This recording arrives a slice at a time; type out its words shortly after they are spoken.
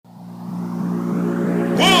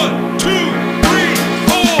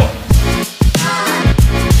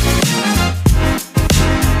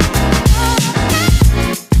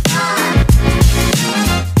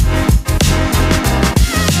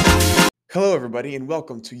everybody, and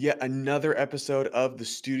welcome to yet another episode of the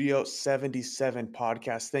Studio 77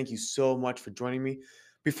 podcast. Thank you so much for joining me.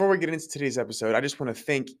 Before we get into today's episode, I just want to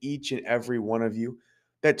thank each and every one of you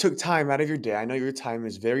that took time out of your day. I know your time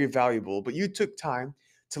is very valuable, but you took time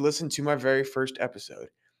to listen to my very first episode.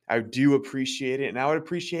 I do appreciate it, and I would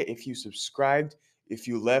appreciate if you subscribed, if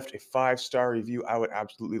you left a 5-star review. I would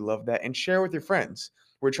absolutely love that, and share with your friends.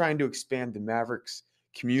 We're trying to expand the Mavericks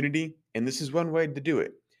community, and this is one way to do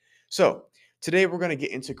it. So, today we're going to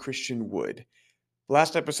get into Christian Wood.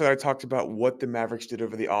 Last episode, I talked about what the Mavericks did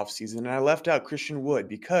over the offseason, and I left out Christian Wood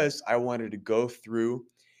because I wanted to go through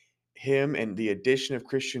him and the addition of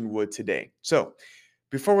Christian Wood today. So,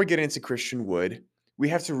 before we get into Christian Wood, we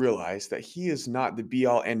have to realize that he is not the be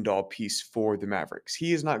all end all piece for the Mavericks.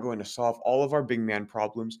 He is not going to solve all of our big man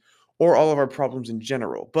problems or all of our problems in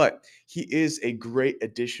general, but he is a great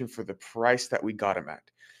addition for the price that we got him at.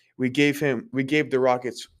 We gave the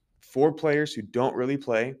Rockets 4 players who don't really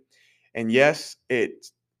play. And yes,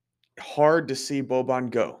 it's hard to see Boban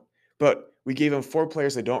go, but we gave him 4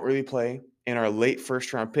 players that don't really play in our late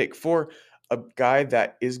first round pick for a guy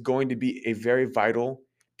that is going to be a very vital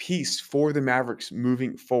piece for the Mavericks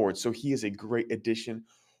moving forward. So he is a great addition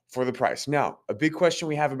for the price. Now, a big question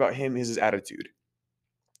we have about him is his attitude.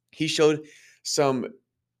 He showed some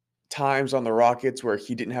times on the Rockets where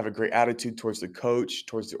he didn't have a great attitude towards the coach,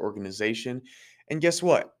 towards the organization. And guess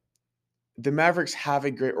what? The Mavericks have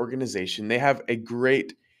a great organization. They have a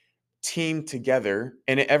great team together,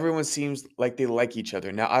 and everyone seems like they like each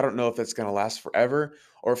other. Now, I don't know if that's going to last forever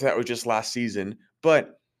or if that was just last season,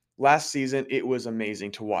 but last season it was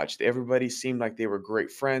amazing to watch. Everybody seemed like they were great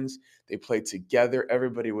friends. They played together.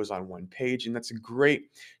 Everybody was on one page, and that's a great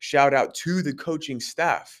shout out to the coaching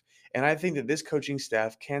staff. And I think that this coaching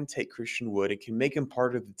staff can take Christian Wood and can make him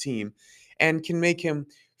part of the team and can make him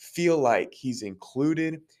feel like he's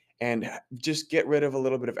included and just get rid of a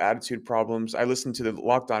little bit of attitude problems. I listened to the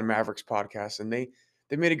Locked On Mavericks podcast, and they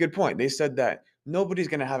made a good point. They said that nobody's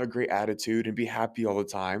going to have a great attitude and be happy all the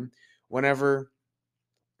time whenever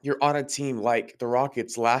you're on a team like the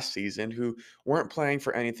Rockets last season who weren't playing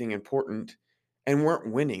for anything important and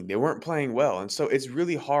weren't winning. They weren't playing well. And so it's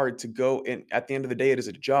really hard to go in. At the end of the day, it is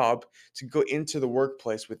a job to go into the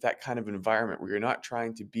workplace with that kind of environment where you're not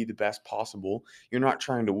trying to be the best possible. You're not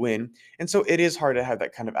trying to win. And so it is hard to have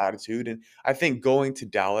that kind of attitude. And I think going to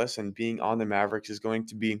Dallas and being on the Mavericks is going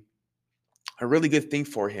to be a really good thing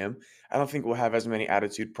for him. I don't think we'll have as many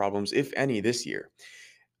attitude problems, if any, this year.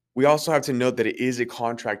 We also have to note that it is a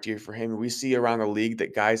contract year for him. We see around the league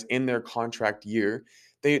that guys in their contract year,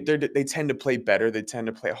 they tend to play better. They tend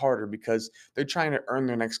to play harder because they're trying to earn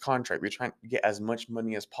their next contract. They're trying to get as much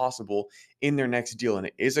money as possible in their next deal, and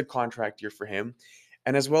it is a contract year for him.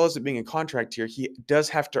 And as well as it being a contract year, he does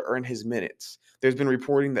have to earn his minutes. There's been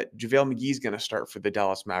reporting that JaVale McGee is going to start for the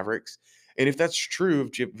Dallas Mavericks. And if that's true,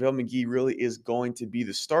 if JaVale McGee really is going to be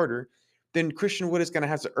the starter, then Christian Wood is going to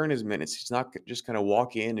have to earn his minutes. He's not just going to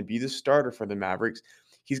walk in and be the starter for the Mavericks.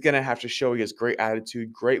 He's going to have to show he has great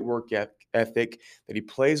attitude, great work ethic, that he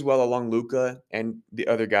plays well along Luka and the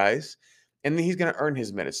other guys, and then he's going to earn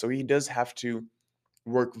his minutes. So he does have to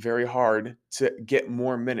work very hard to get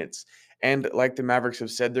more minutes. And like the Mavericks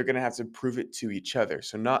have said, they're going to have to prove it to each other.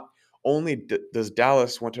 So not only does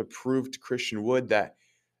Dallas want to prove to Christian Wood that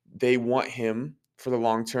they want him for the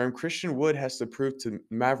long term, Christian Wood has to prove to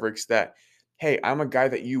Mavericks that, hey, I'm a guy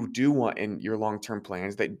that you do want in your long term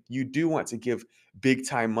plans, that you do want to give big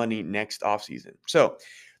time money next offseason. So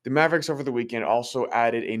the Mavericks over the weekend also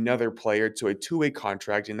added another player to a 2-way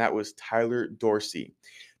contract, and that was Tyler Dorsey.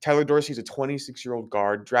 Tyler Dorsey is a 26-year-old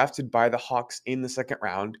guard drafted by the Hawks in the second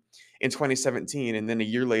round in 2017, and then a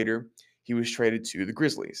year later, he was traded to the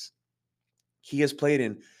Grizzlies. He has played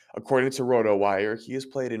in, according to RotoWire, he has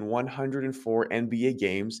played in 104 NBA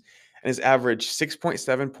games and has averaged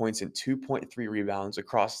 6.7 points and 2.3 rebounds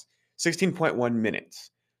across 16.1 minutes.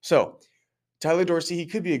 So, Tyler Dorsey, he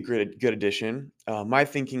could be a good addition. My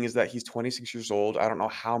thinking is that he's 26 years old. I don't know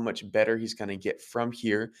how much better he's going to get from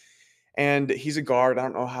here. And he's a guard. I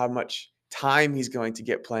don't know how much time he's going to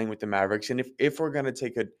get playing with the Mavericks. And if we're going to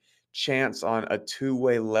take a chance on a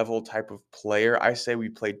two-way level type of player, I say we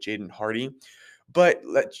play Jaden Hardy. But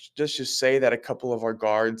let's just say that a couple of our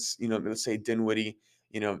guards, let's say Dinwiddie,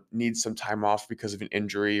 needs some time off because of an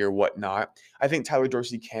injury or whatnot. I think Tyler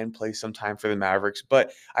Dorsey can play some time for the Mavericks.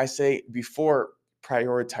 But I say before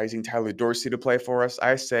prioritizing Tyler Dorsey to play for us,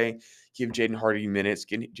 I say give Jaden Hardy minutes,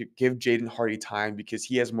 give Jaden Hardy time because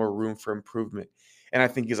he has more room for improvement. And I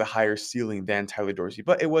think he's a higher ceiling than Tyler Dorsey.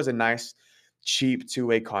 But it was a nice, cheap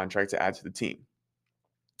 2-way contract to add to the team.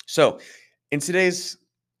 So in today's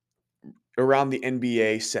Around the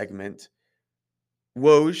NBA segment,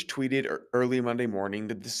 Woj tweeted early Monday morning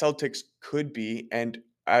that the Celtics could be, and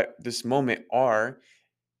at this moment are,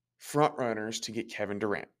 front runners to get Kevin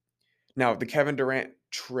Durant. Now, the Kevin Durant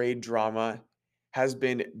trade drama has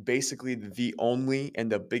been basically the only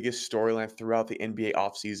and the biggest storyline throughout the NBA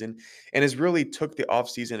offseason and has really took the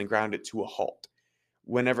offseason and ground it to a halt.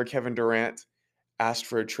 Whenever Kevin Durant asked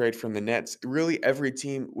for a trade from the Nets, really every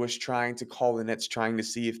team was trying to call the Nets, trying to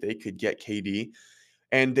see if they could get KD.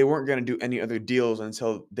 And they weren't going to do any other deals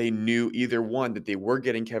until they knew either one, that they were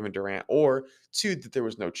getting Kevin Durant, or two, that there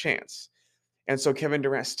was no chance. And so Kevin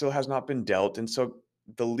Durant still has not been dealt. And so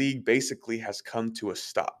the league basically has come to a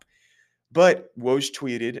stop. But Woj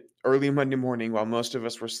tweeted early Monday morning while most of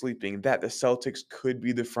us were sleeping that the Celtics could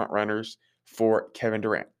be the front runners for Kevin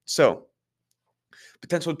Durant. So,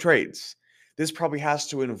 potential trades. This probably has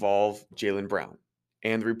to involve Jaylen Brown.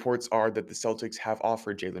 And the reports are that the Celtics have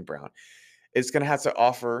offered Jaylen Brown. It's going to have to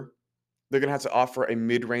offer they're going to have to offer a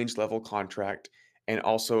mid-range level contract and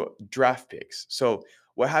also draft picks. So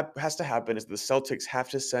what has to happen is the Celtics have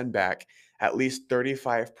to send back at least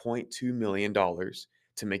 $35.2 million dollars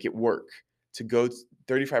to make it work, to go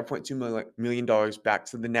 $35.2 million dollars back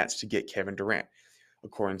to the Nets to get Kevin Durant,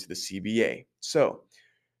 according to the CBA. So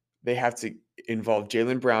they have to involve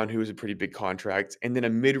Jaylen Brown, who is a pretty big contract, and then a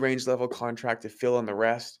mid-range level contract to fill in the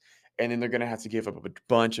rest. And then they're going to have to give up a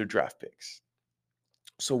bunch of draft picks.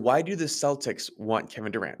 So why do the Celtics want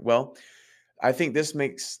Kevin Durant? Well, I think this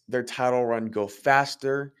makes their title run go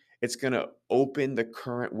faster. It's going to open the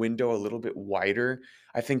current window a little bit wider.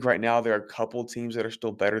 I think right now there are a couple teams that are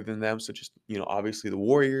still better than them, such as, obviously the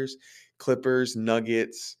Warriors, Clippers,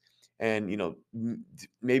 Nuggets, and,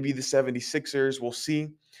 maybe the 76ers. We'll see.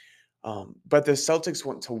 But the Celtics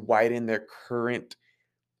want to widen their current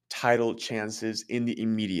title chances in the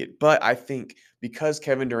immediate. But I think because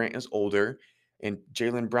Kevin Durant is older and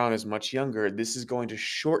Jaylen Brown is much younger, this is going to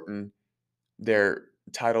shorten their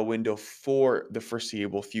title window for the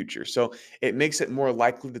foreseeable future. So it makes it more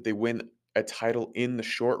likely that they win a title in the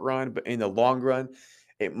short run, but in the long run,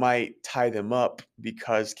 it might tie them up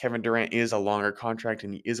because Kevin Durant is a longer contract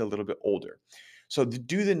and he is a little bit older. So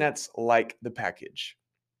do the Nets like the package?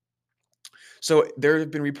 So there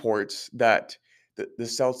have been reports that the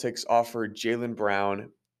Celtics offered Jaylen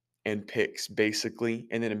Brown and picks basically,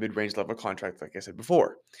 and then a mid-range level contract, like I said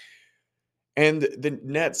before. And the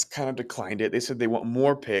Nets kind of declined it. They said they want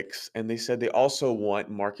more picks, and they said they also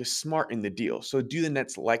want Marcus Smart in the deal. So do the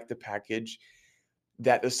Nets like the package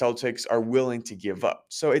that the Celtics are willing to give up?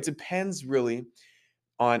 So it depends really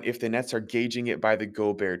on if the Nets are gauging it by the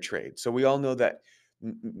Gobert trade. So we all know that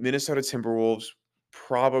Minnesota Timberwolves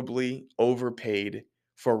probably overpaid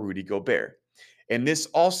for Rudy Gobert. And this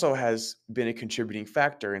also has been a contributing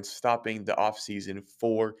factor in stopping the offseason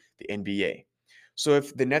for the NBA. So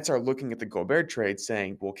if the Nets are looking at the Gobert trade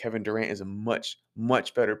saying, well, Kevin Durant is a much,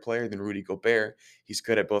 much better player than Rudy Gobert. He's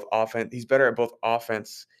good at both offense. He's better at both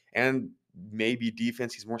offense and maybe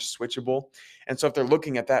defense. He's more switchable. And so if they're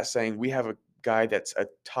looking at that saying, we have a guy that's a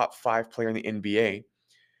top 5 player in the NBA,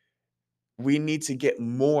 we need to get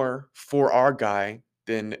more for our guy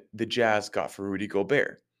than the Jazz got for Rudy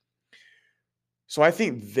Gobert. So I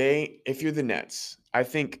think if you're the Nets, I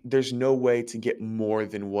think there's no way to get more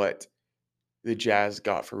than what the Jazz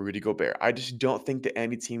got for Rudy Gobert. I just don't think that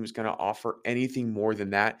any team is going to offer anything more than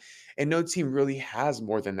that. And no team really has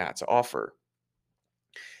more than that to offer.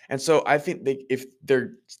 And so I think if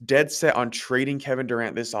they're dead set on trading Kevin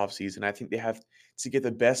Durant this offseason, I think they have to get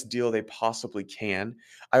the best deal they possibly can.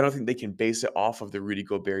 I don't think they can base it off of the Rudy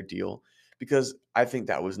Gobert deal because I think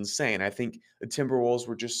that was insane. I think the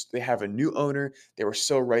Timberwolves they have a new owner. They were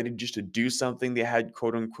so ready just to do something. They had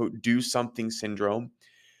quote unquote do something syndrome.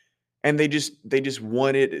 And they just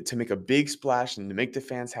wanted to make a big splash and to make the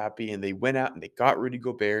fans happy. And they went out and they got Rudy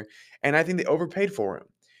Gobert. And I think they overpaid for him.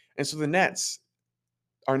 And so the Nets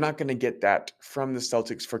are not going to get that from the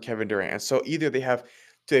Celtics for Kevin Durant. And so either they have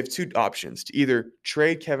two options: to either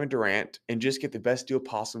trade Kevin Durant and just get the best deal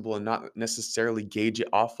possible and not necessarily gauge it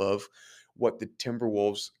off of what the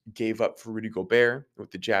Timberwolves gave up for Rudy Gobert, what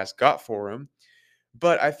the Jazz got for him.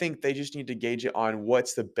 But I think they just need to gauge it on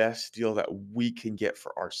what's the best deal that we can get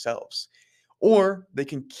for ourselves. Or they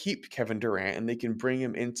can keep Kevin Durant and they can bring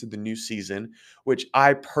him into the new season, which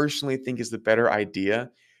I personally think is the better idea.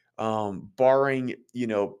 Barring,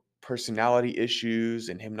 personality issues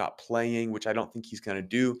and him not playing, which I don't think he's going to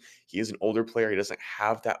do. He is an older player. He doesn't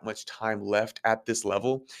have that much time left at this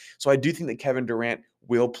level. So I do think that Kevin Durant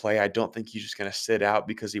will play. I don't think he's just going to sit out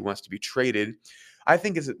because he wants to be traded. I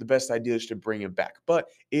think it's the best idea is to bring him back. But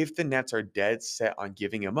if the Nets are dead set on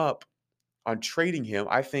giving him up, on trading him.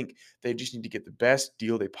 I think they just need to get the best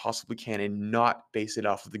deal they possibly can and not base it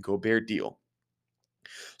off of the Gobert deal.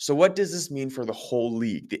 So, what does this mean for the whole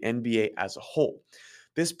league, the NBA as a whole?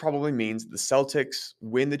 This probably means the Celtics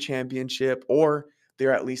win the championship, or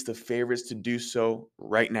they're at least the favorites to do so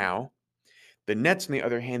right now. The Nets, on the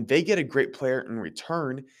other hand, they get a great player in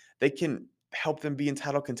return. They can help them be in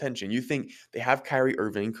title contention. You think they have Kyrie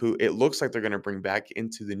Irving, who it looks like they're going to bring back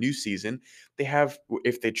into the new season. They have,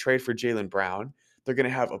 if they trade for Jalen Brown, they're going to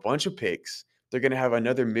have a bunch of picks. They're going to have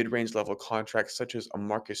another mid-range level contract, such as a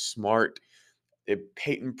Marcus Smart,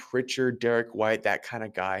 Peyton Pritchard, Derek White, that kind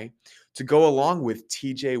of guy, to go along with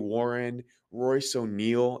TJ Warren, Royce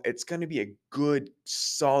O'Neal. It's going to be a good,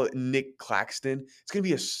 solid Nick Claxton. It's going to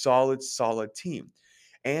be a solid, solid team.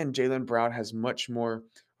 And Jalen Brown has much more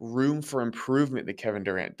room for improvement than Kevin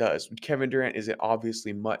Durant does. Kevin Durant is an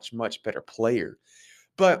obviously much, much better player.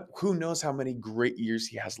 But who knows how many great years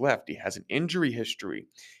he has left? He has an injury history.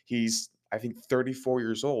 He's, I think, 34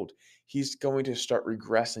 years old. He's going to start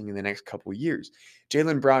regressing in the next couple years.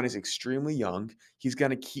 Jalen Brown is extremely young. He's going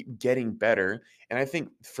to keep getting better. And I think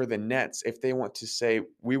for the Nets, if they want to say,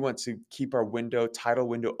 we want to keep our title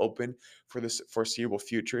window open for this foreseeable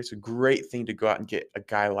future, it's a great thing to go out and get a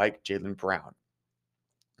guy like Jalen Brown.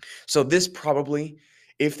 So this probably,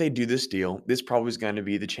 if they do this deal, this probably is going to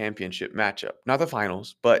be the championship matchup. Not the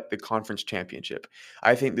finals, but the conference championship.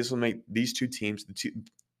 I think this will make these two teams,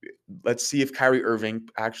 let's see if Kyrie Irving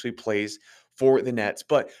actually plays for the Nets.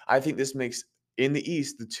 But I think this makes, in the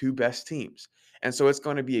East, the two best teams. And so it's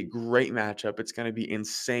going to be a great matchup. It's going to be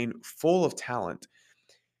insane, full of talent.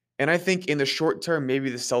 And I think in the short term, maybe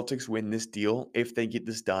the Celtics win this deal if they get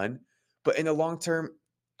this done. But in the long term,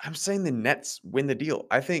 I'm saying the Nets win the deal.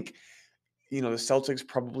 I think the Celtics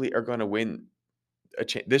probably are going to win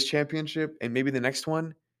this championship and maybe the next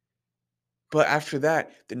one. But after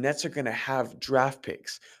that, the Nets are going to have draft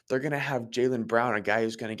picks. They're going to have Jalen Brown, a guy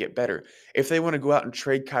who's going to get better. If they want to go out and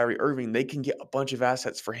trade Kyrie Irving, they can get a bunch of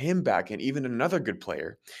assets for him back and even another good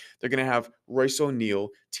player. They're going to have Royce O'Neal,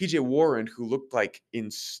 TJ Warren, who looked like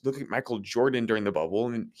Michael Jordan during the bubble,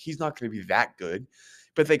 and he's not going to be that good.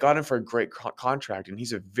 But they got him for a great contract, and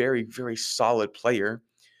he's a very, very solid player.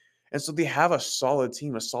 And so they have a solid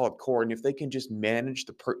team, a solid core. And if they can just manage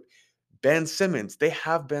Ben Simmons, they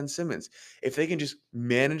have Ben Simmons. If they can just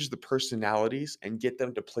manage the personalities and get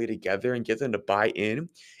them to play together and get them to buy in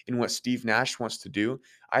what Steve Nash wants to do,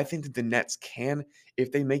 I think that the Nets can,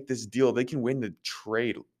 if they make this deal, they can win the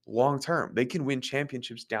trade long term. They can win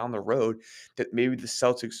championships down the road that maybe the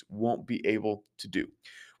Celtics won't be able to do.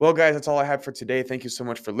 Well, guys, that's all I have for today. Thank you so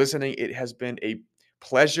much for listening. It has been a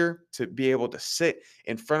pleasure to be able to sit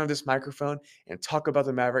in front of this microphone and talk about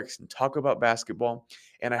the Mavericks and talk about basketball.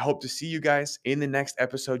 And I hope to see you guys in the next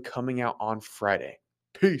episode coming out on Friday.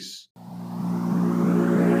 Peace.